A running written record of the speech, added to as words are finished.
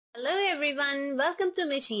Hello everyone, welcome to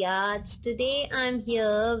Mishi Arts. Today I'm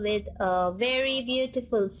here with a very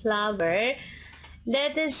beautiful flower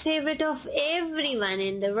that is favorite of everyone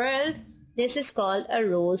in the world. This is called a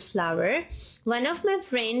rose flower. One of my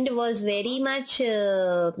friend was very much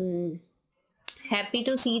happy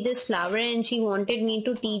to see this flower and she wanted me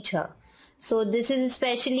to teach her. So this is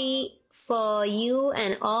especially for you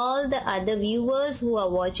and all the other viewers who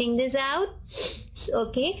are watching this out.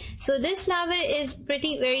 Okay, so this flower is very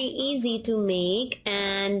easy to make,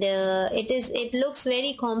 and it looks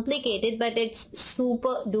very complicated, but it's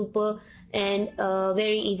super duper and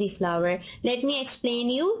very easy flower. Let me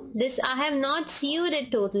explain you this. I have not sewed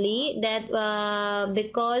it totally, that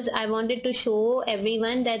because I wanted to show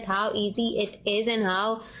everyone that how easy it is and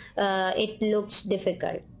how it looks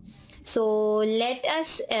difficult. So let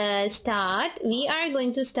us start. We are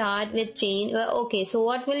going to start with chain. Okay, so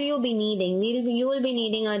what will you be needing? You will be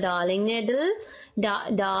needing a darling needle,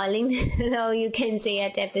 darling or you can say a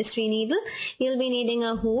tapestry needle. You'll be needing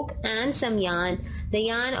a hook and some yarn, the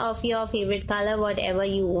yarn of your favorite color, whatever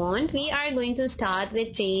you want. We are going to start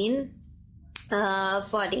with chain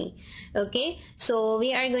 40. Okay, so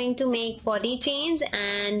we are going to make 40 chains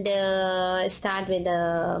and start with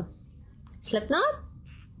a slip knot.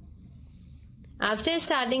 After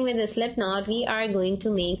starting with the slip knot, we are going to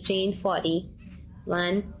make chain 40.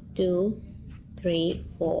 1, 2, 3,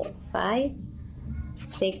 4, 5,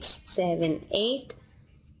 6, 7, 8,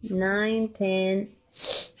 9, 10,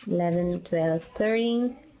 11, 12,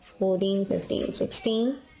 13, 14, 15,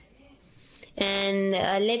 16. And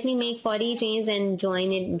let me make 40 chains and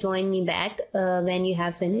join me back when you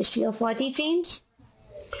have finished your 40 chains.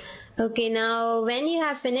 Okay, now when you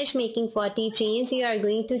have finished making 40 chains, you are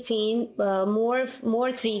going to chain more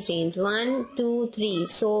 3 chains. 1, 2, 3.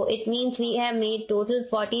 So it means we have made total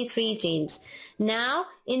 43 chains. Now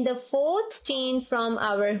in the fourth chain from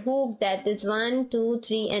our hook, that is 1, 2,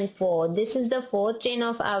 3 and 4. This is the fourth chain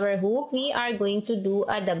of our hook. We are going to do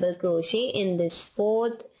a double crochet in this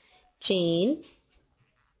fourth chain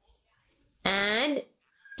and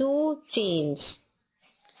 2 chains.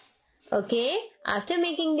 Okay, after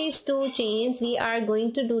making these 2 chains, we are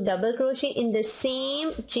going to do double crochet in the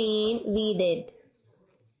same chain we did.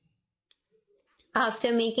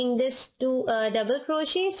 After making this 2 double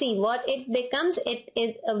crochet, see what it becomes. It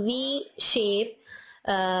is a V shape,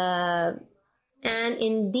 and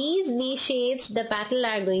in these V shapes the petal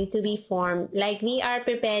are going to be formed, like we are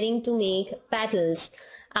preparing to make petals.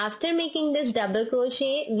 After making this double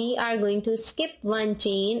crochet, we are going to skip 1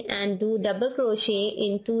 chain and do double crochet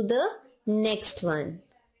into the next one.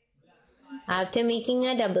 After making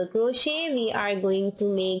a double crochet, we are going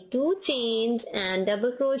to make 2 chains and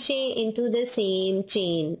double crochet into the same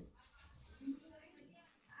chain.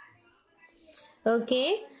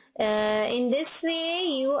 Okay, in this way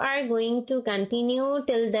you are going to continue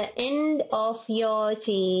till the end of your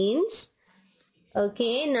chains.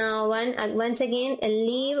 Okay, now once again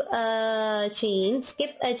leave a chain, skip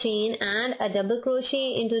a chain and a double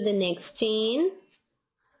crochet into the next chain.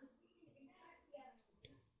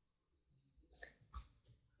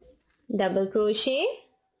 Double crochet,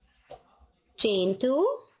 chain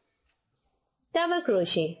 2, double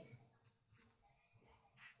crochet.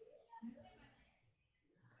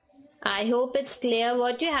 I hope it's clear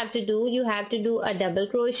what you have to do. You have to do a double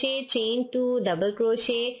crochet, chain 2, double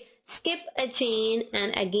crochet, skip a chain,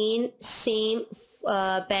 and again same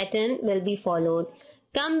pattern will be followed.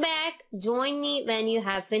 Come back, join me when you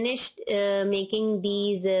have finished making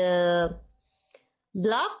these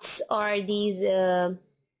blocks or these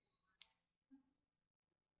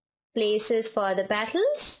places for the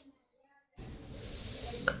petals.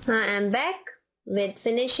 I am back with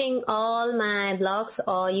finishing all my blocks,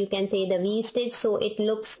 or you can say the V-stitch, so it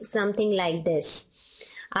looks something like this.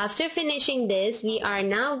 After finishing this, we are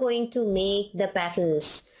now going to make the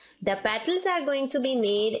petals. The petals are going to be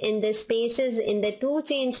made in the spaces, in the 2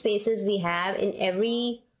 chain spaces we have in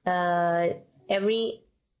every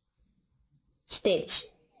stitch.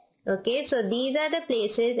 Okay, so these are the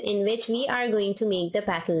places in which we are going to make the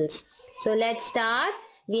petals. So let's start.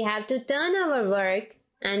 We have to turn our work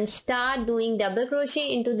and start doing double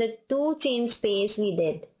crochet into the 2 chain space we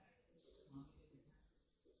did.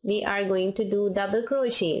 We are going to do double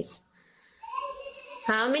crochets.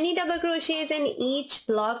 How many double crochets in each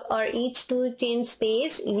block or each 2 chain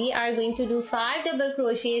space? We are going to do 5 double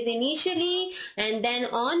crochets initially, and then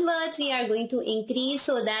onwards we are going to increase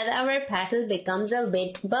so that our petal becomes a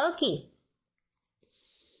bit bulky.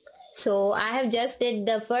 So I have just did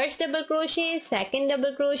the first double crochet, second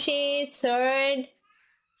double crochet, third,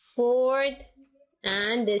 fourth,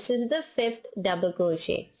 and this is the 5th double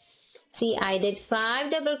crochet. See, I did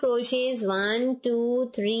 5 double crochets, 1,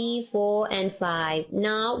 2, 3, 4 and 5.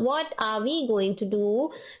 Now what are we going to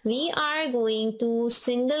do? We are going to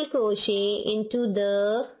single crochet into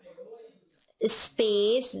the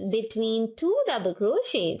space between 2 double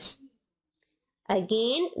crochets.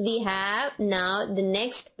 Again, we have now the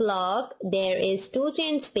next block. There is 2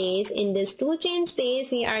 chain space. In this 2 chain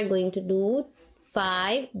space, we are going to do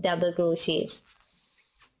 5 double crochets.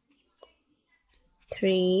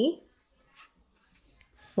 3,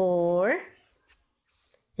 4,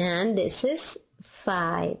 and this is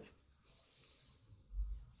 5.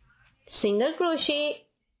 Single crochet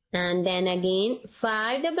and then again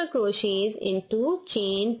 5 double crochets into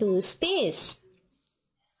chain 2 space.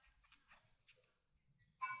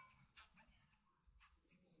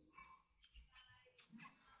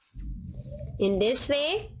 In this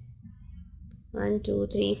way, 1, 2,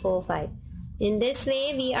 3, 4, 5. In this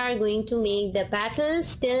way, we are going to make the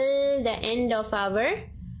petals till the end of our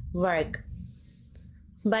work.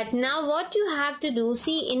 But now what you have to do,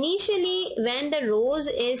 see, initially when the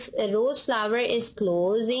rose flower is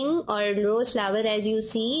closing, or rose flower, as you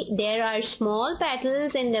see, there are small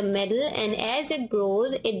petals in the middle, and as it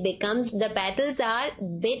grows, it becomes, the petals are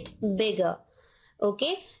bit bigger.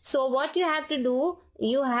 Okay, so what you have to do,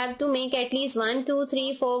 you have to make at least 1, 2,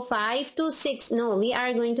 3, 4, 5 to 6. No, we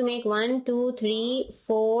are going to make 1, 2, 3,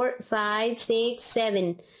 4, 5, 6,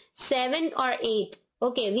 7. 7 or 8.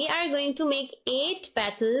 Okay, we are going to make 8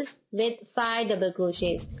 petals with 5 double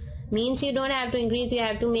crochets. Means you don't have to increase, you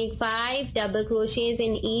have to make 5 double crochets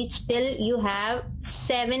in each till you have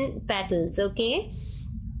 7 petals. Okay,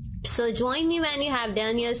 so join me when you have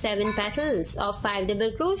done your 7 petals of 5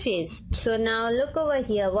 double crochets. So now look over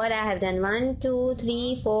here what I have done. 1, 2,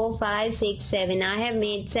 3, 4, 5, 6, 7. I have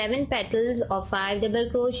made 7 petals of 5 double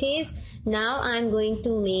crochets. Now I am going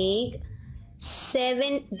to make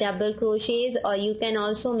 7 double crochets, or you can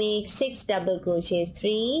also make 6 double crochets.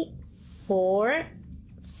 3, 4,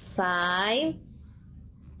 5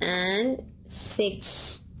 and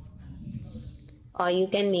 6, or you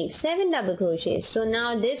can make 7 double crochets. So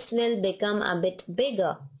now this will become a bit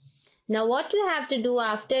bigger. Now what you have to do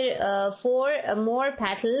after 4 more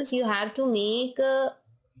petals, you have to make a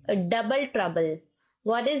double treble.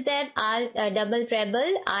 What is that? Double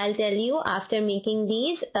treble, I'll tell you after making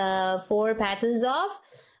these 4 petals of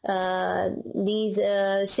these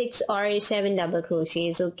 6 or 7 double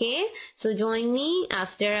crochets. Okay, so join me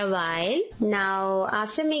after a while. Now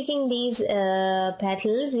after making these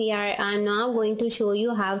petals, I'm now going to show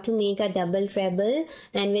you how to make a double treble,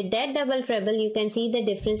 and with that double treble you can see the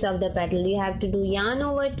difference of the petal. You have to do yarn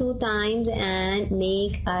over 2 times and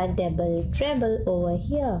make a double treble over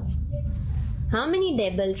here. How many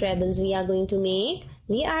double trebles we are going to make?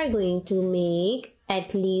 We are going to make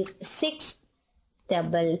at least 6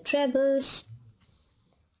 double trebles.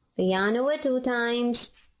 Yarn over 2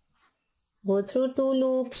 times, go through 2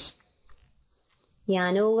 loops,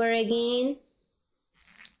 yarn over again,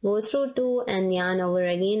 go through 2 and yarn over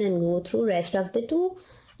again, and go through rest of the 2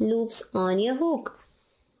 loops on your hook.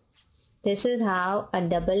 This is how a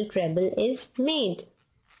double treble is made.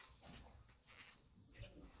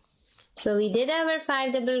 So we did our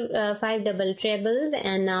 5 double trebles,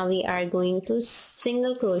 and now we are going to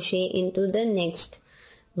single crochet into the next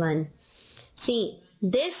one. See,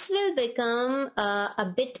 this will become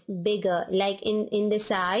a bit bigger, like in the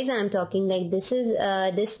size I'm talking, like this is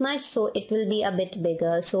this much, so it will be a bit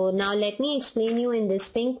bigger. So now let me explain you in this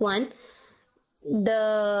pink one.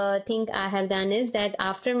 The thing I have done is that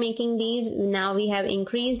after making these, now we have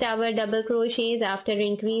increased our double crochets. After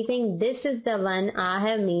increasing, this is the one I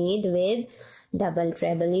have made with double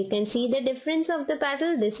treble. You can see the difference of the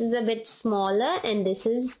petal. This is a bit smaller and this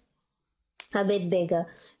is a bit bigger.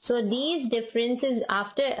 So these differences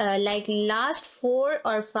after like last 4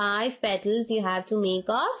 or 5 petals you have to make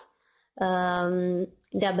of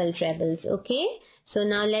double trebles. Okay, so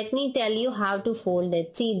now let me tell you how to fold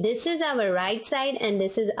it. See, this is our right side and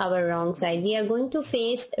this is our wrong side. We are going to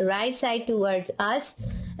face right side towards us,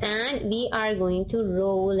 and we are going to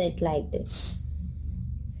roll it like this.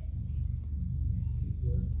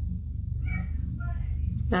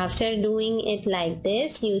 After doing it like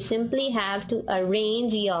this, you simply have to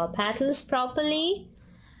arrange your petals properly.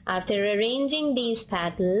 After arranging these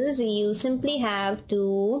petals, you simply have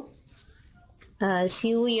to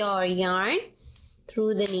sew your yarn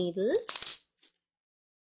through the needle.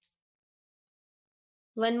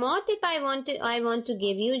 One more tip I want to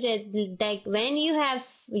give you, that like when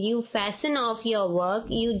you fasten off your work,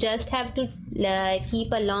 you just have to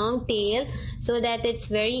keep a long tail, so that it's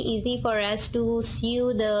very easy for us to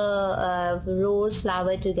sew the rose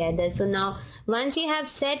flower together. So now once you have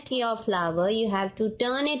set your flower, you have to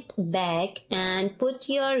turn it back and put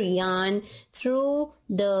your yarn through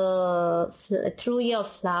your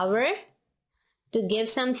flower to give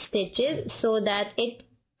some stitches, so that it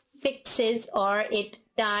fixes or it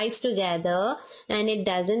ties together and it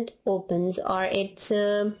doesn't opens, or it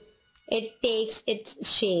takes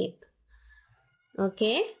its shape.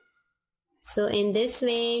 Okay, so in this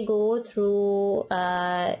way, go through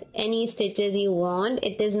any stitches you want.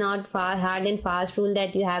 It is not hard and fast rule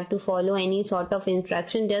that you have to follow any sort of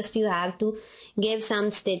instruction, just you have to give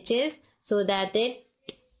some stitches so that it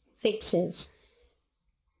fixes.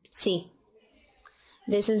 See,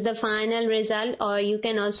 this is the final result. Or you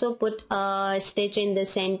can also put a stitch in the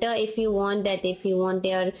center if you want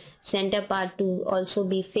your center part to also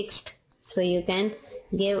be fixed. So you can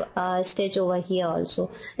give a stitch over here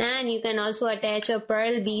also, and you can also attach a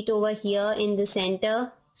pearl bead over here in the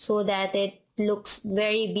center so that it looks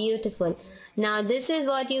very beautiful. Now this is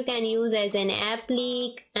what you can use as an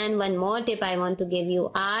applique. And one more tip I want to give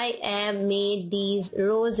you, I have made these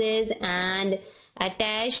roses and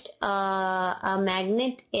attached a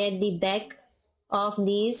magnet at the back of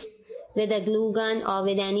these with a glue gun or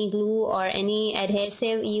with any glue or any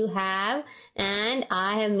adhesive you have, and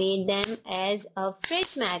I have made them as a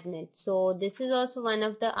fridge magnet. So this is also one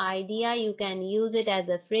of the idea. You can use it as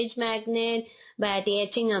a fridge magnet by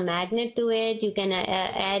attaching a magnet to it. You can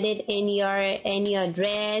add it in your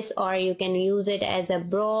dress, or you can use it as a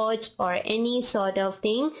brooch or any sort of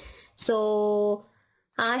thing. So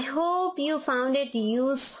I hope you found it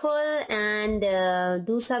useful, and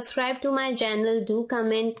do subscribe to my channel, do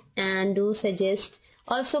comment and do suggest.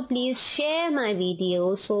 Also please share my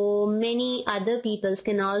video so many other people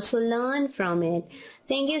can also learn from it.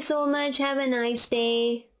 Thank you so much. Have a nice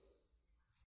day.